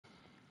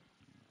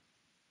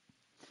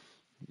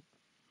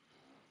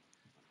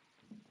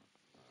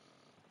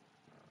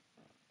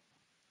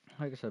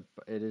like I said,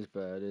 it is,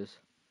 but it is.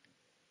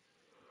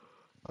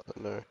 I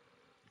don't know.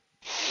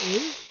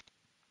 Eh?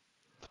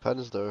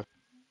 Depends though.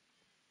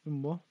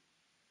 And what?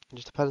 It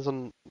just depends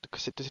on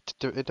because it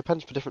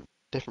depends for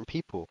different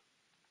people.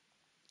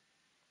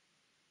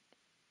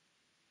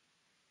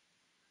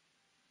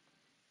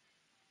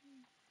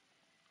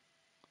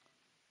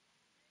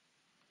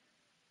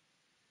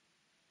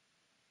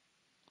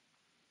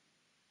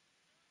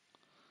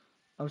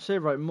 I'm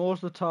saying right,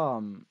 most of the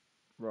time,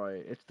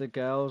 right, it's the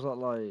girls that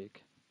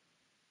like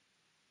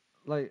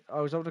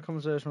I was having a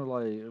conversation with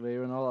like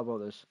Leah and all about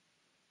this.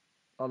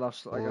 And I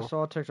Mm.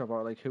 saw a TikTok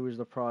about like who is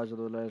the prize of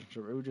the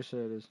relationship. Who would you say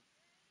it is?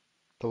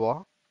 The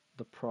what?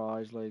 The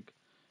prize, like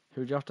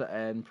who do you have to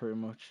earn pretty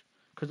much?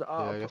 Because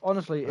Yeah, I guess.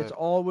 honestly, it's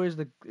always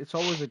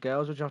the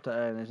girls which you have to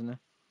earn, isn't it?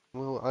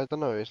 Well, I don't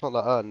know. It's not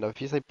that earned.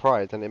 If you say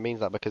pride, then it means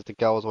that because the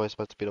girl's always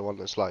supposed to be the one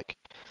that's like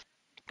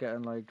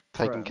Getting like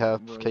taking care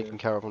of, well, taking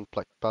care of, and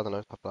like I don't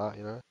know stuff like that.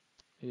 You know.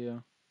 yeah.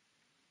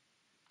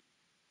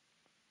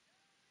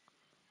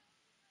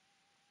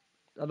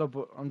 I know,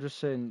 but I'm just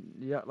saying,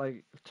 yeah,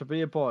 like to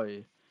be a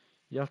boy,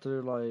 you have to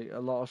do like a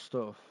lot of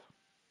stuff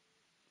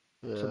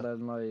to Yeah.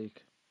 then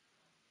like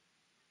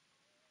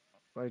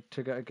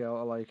to get a girl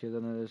to like you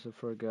than it is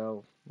for a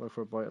girl, like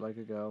for a boy to like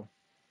a girl.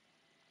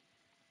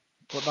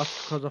 But that's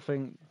because I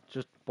think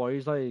just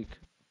boys like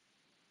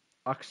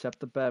accept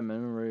the bare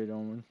minimum, really,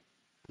 don't we?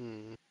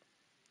 Hmm.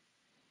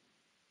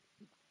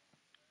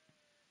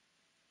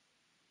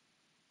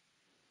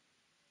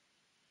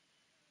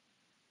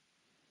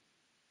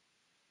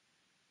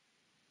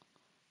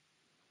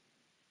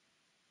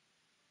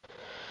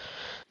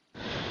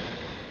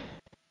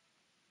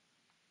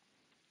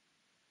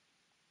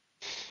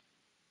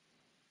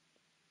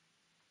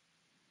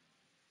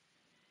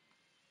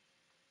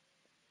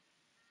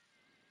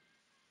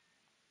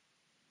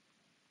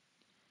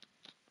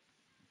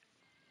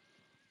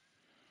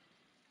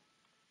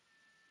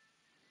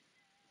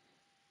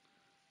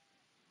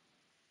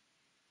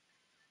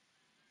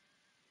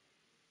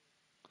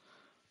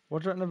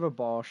 What do you reckon of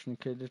abortion,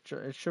 kid?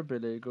 It should be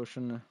legal,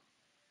 shouldn't it?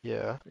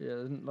 Yeah.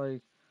 Yeah,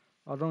 like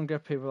I don't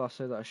get people that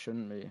say that it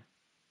shouldn't be.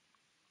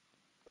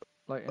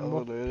 Like, I in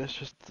what don't know. It's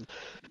just.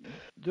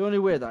 the only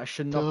way that it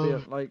should not be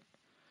Oh. like,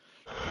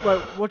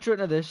 right? What do you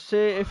reckon of this?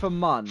 Say if a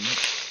man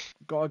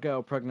got a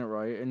girl pregnant,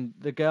 right, and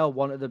the girl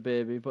wanted the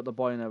baby, but the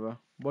boy never.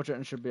 What do you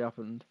reckon should be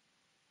happened?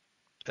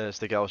 It's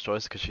the girl's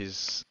choice because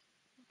she's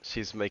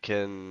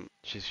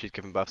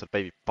giving birth to the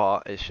baby,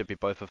 but it should be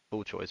both a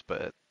full choice,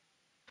 but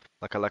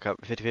like a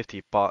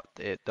 50-50, but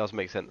it does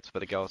make sense for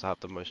the girl to have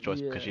the most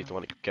choice because Yeah, she's the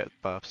one who get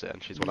births it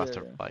and she's the one who has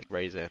to yeah. like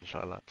raise it and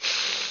shit like that.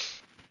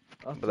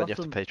 That's But then you that's have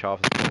to the pay child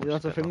support, which is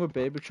that's a the bit thing not. with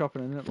baby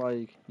chopping, isn't it?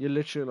 Like you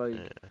literally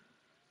like Yeah,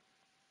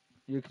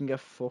 you can get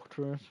fucked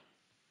for it.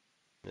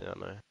 yeah, I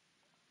know.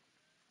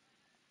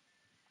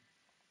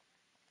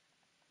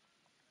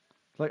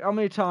 Like how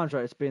many times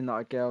right it's been that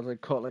a girl's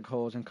like cut like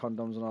holes in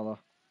condoms and all that.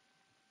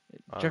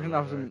 I Do you don't reckon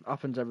know, that bro.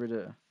 happens every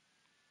day?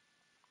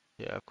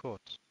 Yeah, of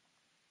course.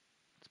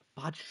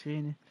 Bad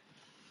shit.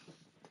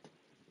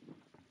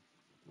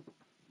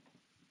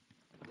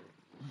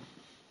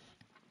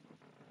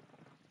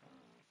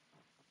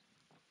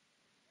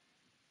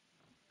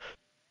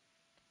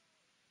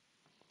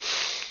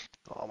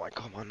 Oh my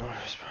god, my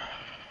nose, bro.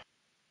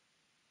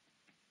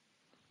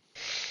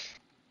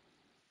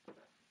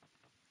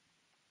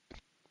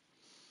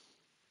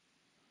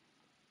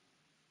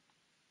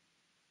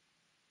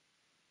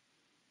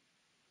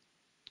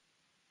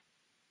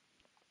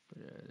 But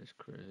yeah, it's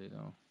crazy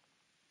though.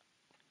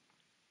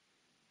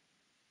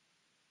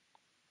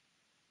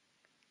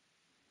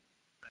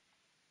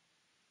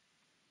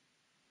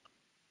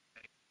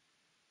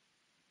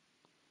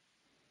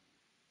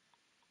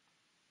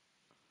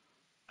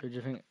 Who do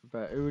you think?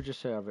 But who would you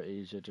say have it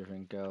easier? Do you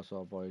think girls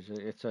or boys?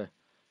 It's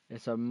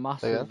a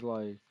Say again? massive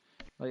like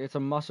it's a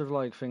massive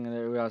like thing in it.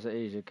 Who has it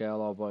easier,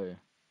 girl or boy?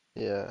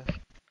 Yeah.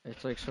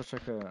 It's like such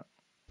like a.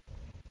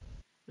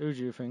 Who do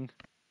you think?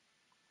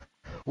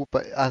 Well,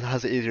 but it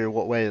has it easier in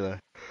what way though?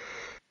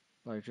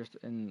 Like just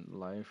in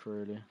life,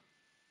 really.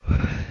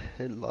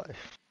 In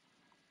life.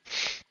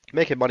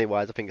 Making money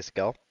wise, I think it's a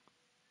girl.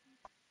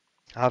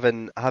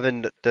 Having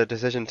the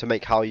decision to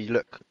make how you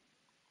look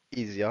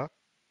easier.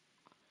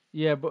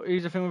 Yeah, but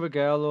here's the thing with a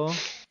girl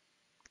though.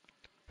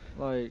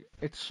 Like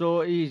it's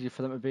so easy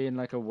for them to be in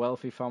like a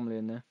wealthy family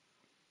in there.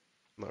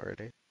 Not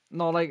really.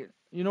 No, like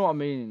you know what I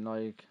mean.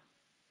 Like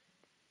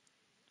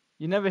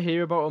you never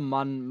hear about a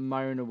man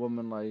marrying a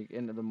woman like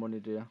into the money,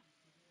 do you?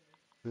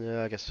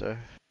 Yeah, I guess so.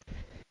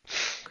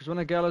 Because when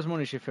a girl has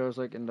money, she feels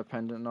like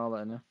independent and all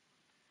that, innit?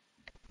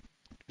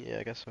 Yeah,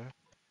 I guess so.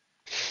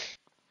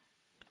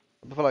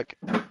 I feel like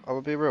I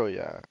would be real,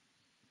 yeah.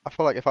 I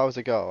feel like if I was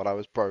a girl and I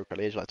was broke at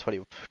the age of like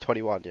 20,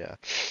 21, yeah,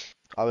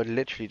 I would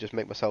literally just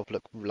make myself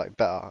look like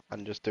better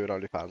and just do an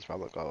OnlyFans,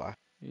 I'm not gonna lie.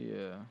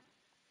 Yeah.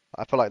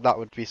 I feel like that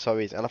would be so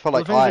easy. And I feel But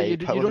the like thing is that you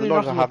with don't the even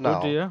have knowledge to I have look good,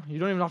 do now, you? You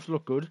don't even have to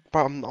look good.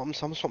 bro,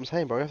 that's what I'm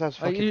saying, bro. You have to have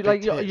Like fucking you big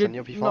like tits you and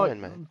you'll be no fine,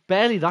 mate.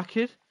 barely that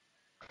kid.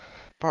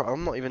 Bro,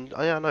 I'm not even,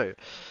 yeah, I know.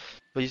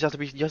 But you have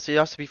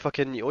to be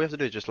fucking. All you have to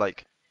do is just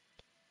like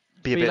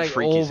be a Be bit like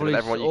freaky, so that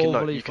everyone you can know,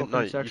 overly fucking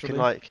you can sexually.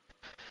 like,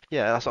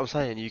 yeah, that's what I'm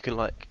saying. You can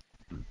like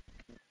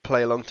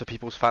play along to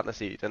people's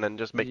fantasies and then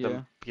just make them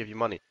Yeah. give you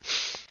money.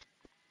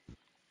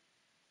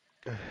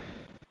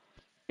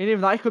 And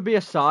even that could be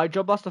a side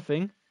job. That's the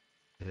thing.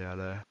 Yeah, I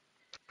know.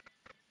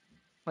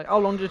 Like, how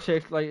long did it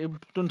take? Like, it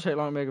doesn't take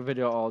long to make a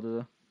video at all,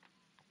 does it?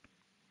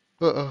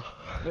 Uh-uh.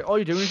 Like, all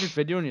you're doing is just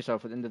videoing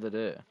yourself at the end of the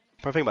day.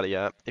 But think about it,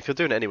 yeah. If you're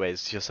doing it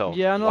anyways yourself,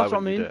 Yeah, no, why that's what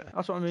I wouldn't you do mean. it?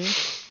 That's what I mean.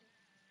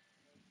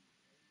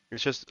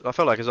 It's just, I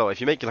feel like as well,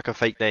 if you make like a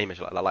fake name, it's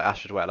like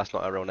Astrid Ware, that's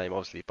not a real name,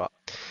 obviously, but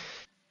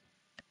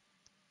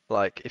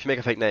like if you make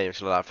a fake name,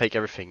 it's like fake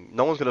everything.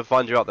 No one's gonna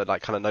find you out that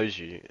like kind of knows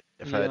you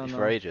Yeah, for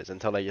no. ages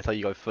until you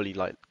go fully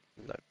like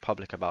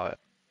public about it.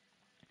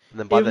 And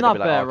then by Even then they'll be that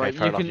like, oh, bear, okay, right?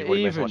 fair You enough, can you've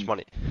already made so much even,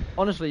 money.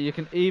 honestly, you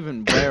can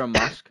even wear a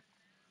mask.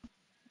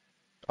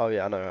 Oh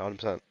yeah, I know,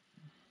 100%.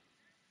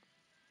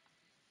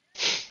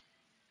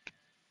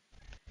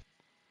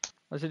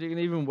 I said you can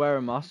even wear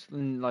a mask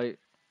and like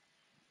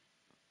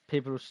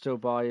people will still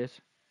buy it.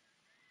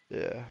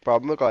 Yeah, bro,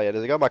 I'm not gonna lie, yeah,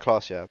 there's a girl in my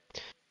class, yeah.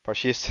 Bro,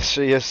 she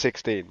is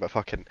 16, but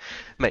fucking,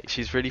 mate,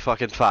 she's really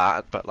fucking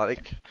fat, but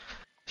like,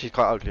 she's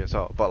quite ugly as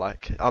well. But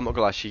like, I'm not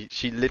gonna lie, she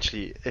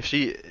literally, if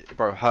she,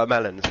 bro, her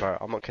melons, bro,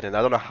 I'm not kidding.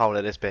 I don't know how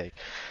they're this big.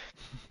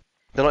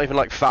 They're not even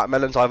like fat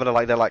melons either.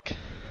 They're like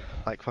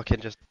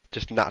fucking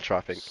just natural,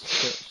 I think.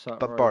 Sat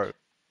But right. bro,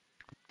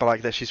 but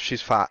like,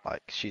 she's fat.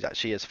 Like she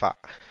is fat.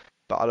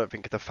 But I don't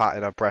think the fat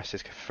in her breast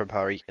is from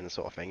her eating,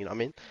 sort of thing. You know what I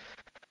mean?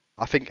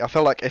 I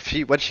feel like if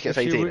when she If gets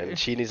she 18 were, and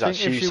she needs that,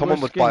 think if she someone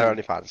was would buy her skinny,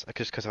 OnlyFans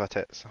just because of her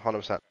tits,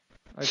 100%.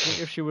 I think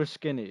if she was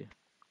skinny,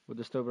 would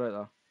they still be like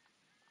that?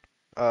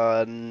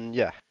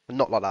 Yeah,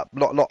 not like that.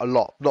 Not a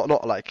lot.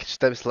 Not like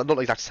not the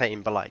exact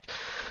same, but like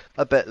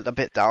a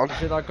bit down. Is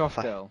she that goth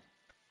Like, girl?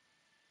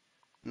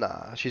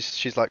 nah,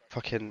 she's like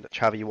fucking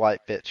chavvy white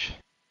bitch.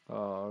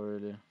 Oh,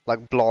 really?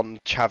 Like blonde,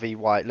 chavvy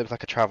white, looks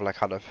like a traveller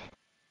kind of.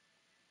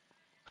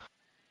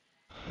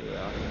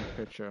 Yeah, I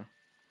can picture.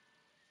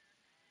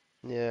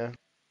 Yeah.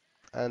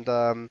 And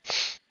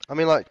I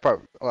mean like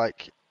bro,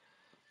 like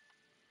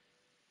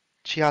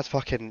she has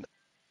fucking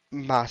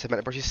massive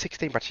amount, bro. She's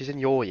 16, bro. She's in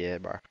your year,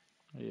 bro.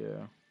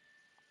 Yeah.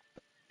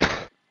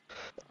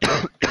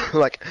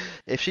 Like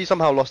if she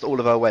somehow lost all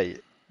of her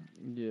weight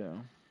Yeah.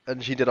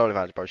 and she did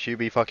OnlyFans, bro, she'd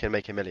be fucking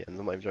making millions.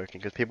 I'm not even joking,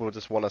 because people would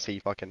just want to see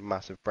fucking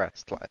massive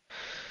breasts. Like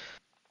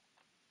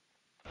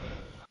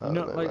I You don't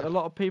know, know, like man. a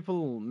lot of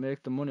people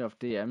make the money off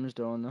DMs,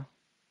 don't they?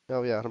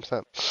 Oh yeah,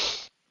 100%.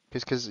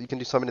 Because you can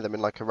do so many of them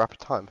in like a rapid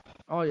time.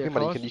 Oh yeah, Think of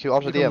about it, course. you can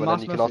answer You a DM can and then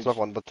mass you can ask another message.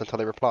 one, but until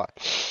they reply.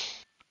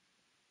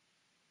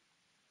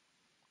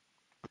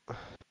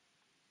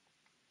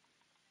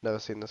 Never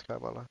seen this guy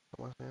in my life.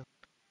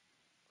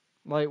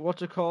 Like,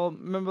 what's it called?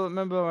 Remember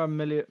when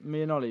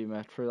me and Ollie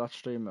met through that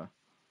streamer?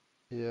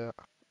 Yeah.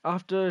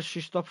 After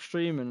she stopped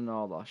streaming and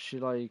all that, she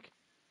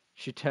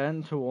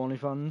turned to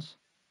OnlyFans.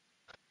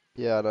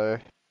 Yeah, I know.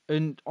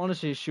 And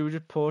honestly, she would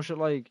just post it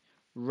like,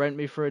 rent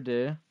me for a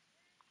day.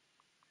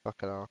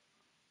 Fucking hell.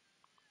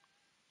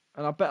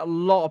 And I bet a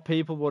lot of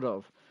people would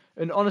have.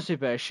 And honestly,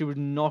 Bear, she was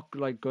not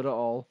like good at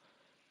all.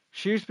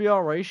 She used to be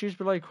alright. She used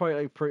to be like quite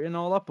like pretty and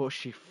all that, but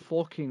she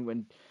fucking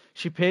went.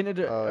 She painted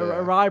Oh yeah.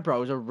 her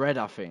eyebrows are red,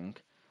 I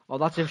think. Or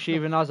that's if she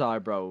even has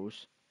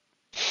eyebrows.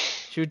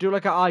 She would do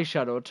like an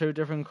eyeshadow, two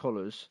different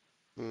colours.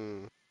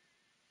 Hmm.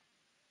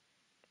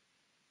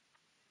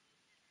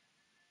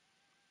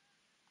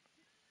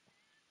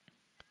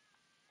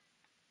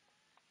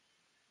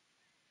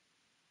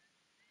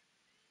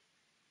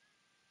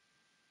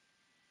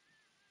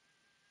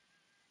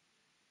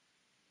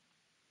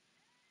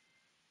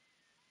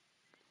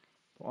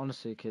 But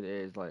honestly, kid, it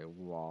is like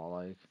wow,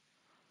 like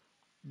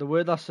the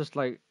way that's just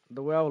like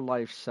the way our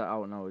life's set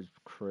out now is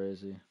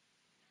crazy.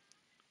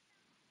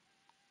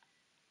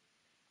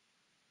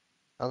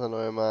 I don't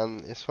know,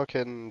 man. It's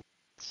fucking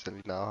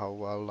silly now how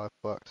well life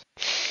works.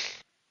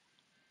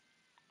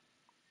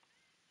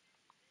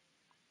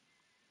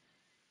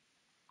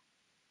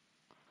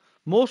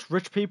 Most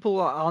rich people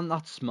aren't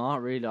that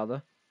smart, really, are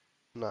they?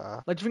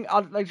 Nah, Like, do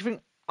you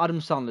think Adam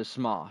Sandler's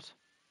smart?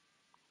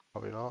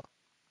 probably not.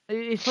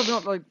 He's probably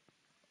not like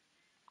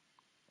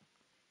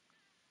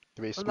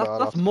To be that's smart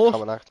that's enough to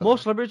become an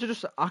most actor. celebrities are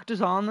just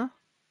actors, aren't they?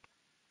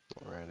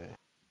 Not really.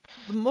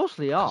 They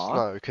mostly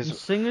are. No, And because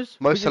singers,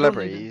 but most you don't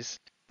need. celebrities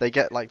they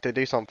get like they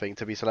do something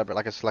to be celebrity,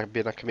 like it's like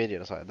being a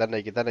comedian or something.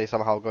 Then they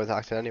somehow go into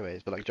acting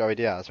anyways. But like Joey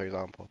Diaz, for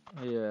example.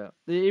 Yeah,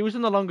 he was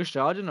in The Longest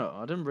Yard, you know.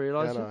 I didn't Yeah,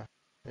 realise it. no.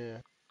 Yeah.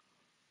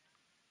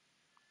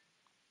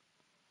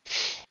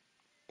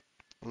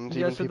 And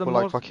Yeah, even so the people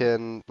like most.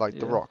 fucking like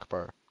The Yeah, Rock,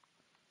 bro.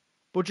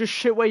 but just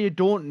shit where you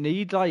don't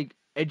need like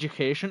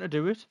education to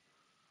do it.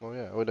 Well,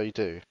 yeah. Well, no, you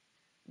do.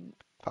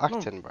 For No,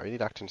 acting, bro. You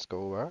need acting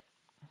school, bro.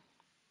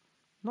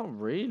 not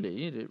really.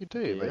 You Do do,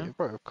 you? mate.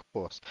 Bro, of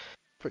course.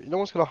 But no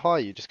one's gonna hire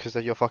you just because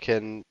you're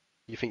fucking.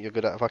 You think you're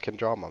good at fucking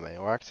drama, mate,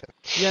 or acting.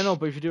 Yeah, no,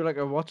 but if you do like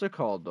a what's it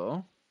called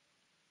though?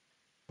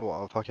 what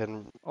a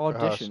fucking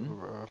Audition.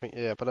 rehearsal. I think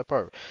yeah, but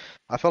bro,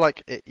 I feel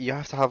like you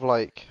have to have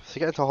like to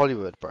get into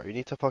Hollywood, bro. You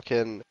need to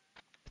fucking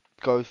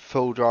go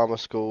full drama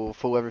school,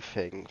 full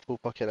everything, full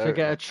fucking To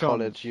get a like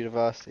college, chance.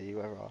 university,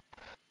 whatever,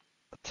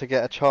 to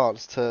get a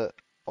chance to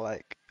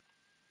like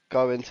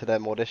go into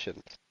them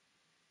auditions.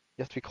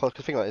 You have to be close.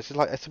 Cause think like it's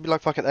like it's to be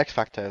like fucking X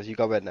Factor as you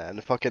go in there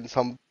and fucking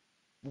some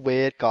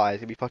weird guys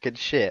gonna be fucking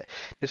shit,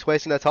 just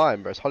wasting their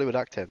time, bro. It's Hollywood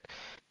acting.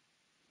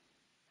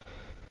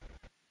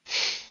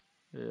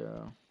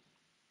 Yeah.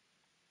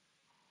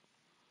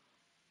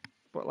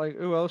 But like,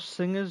 who else?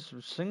 Singers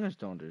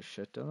don't do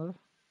shit, do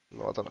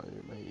Well, I don't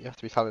know, mate. You have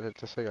to be talented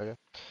to sing, I guess,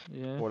 they?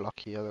 Yeah. or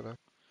lucky. I don't know.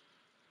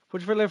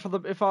 Would you feel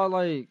like if I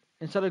like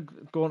instead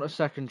of going to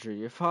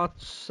secondary, if I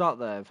sat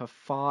there for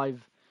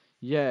 5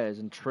 years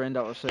and trained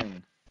how to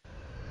sing,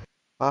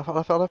 I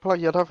feel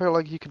like I don't feel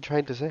like you can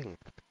train to sing.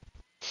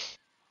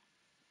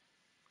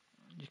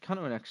 you can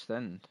to an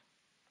extent,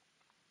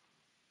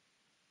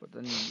 but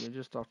then you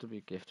just have to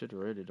be gifted,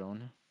 really, don't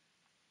you?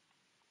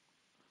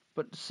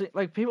 But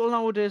like people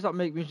nowadays that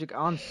make music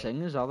aren't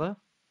singers, are they?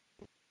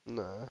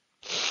 No.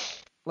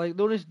 Like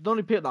the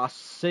only people that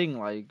sing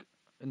like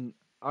and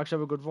actually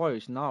have a good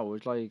voice now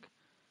is like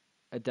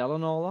Adele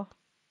and all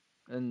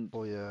that, and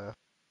Well, yeah.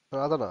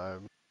 I don't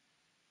know.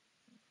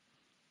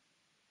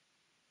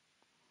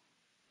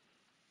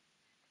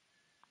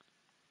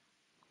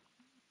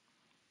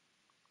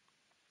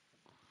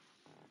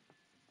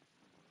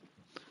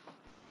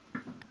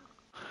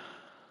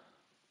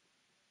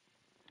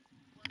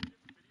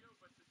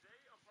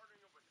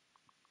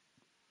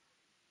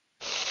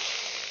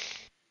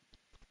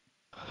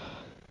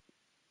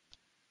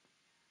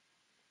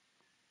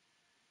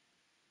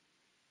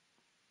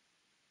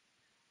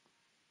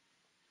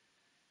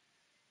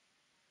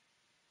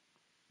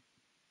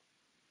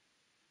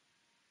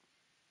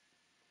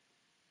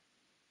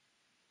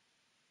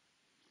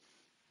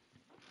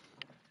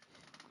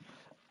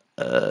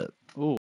 ooh.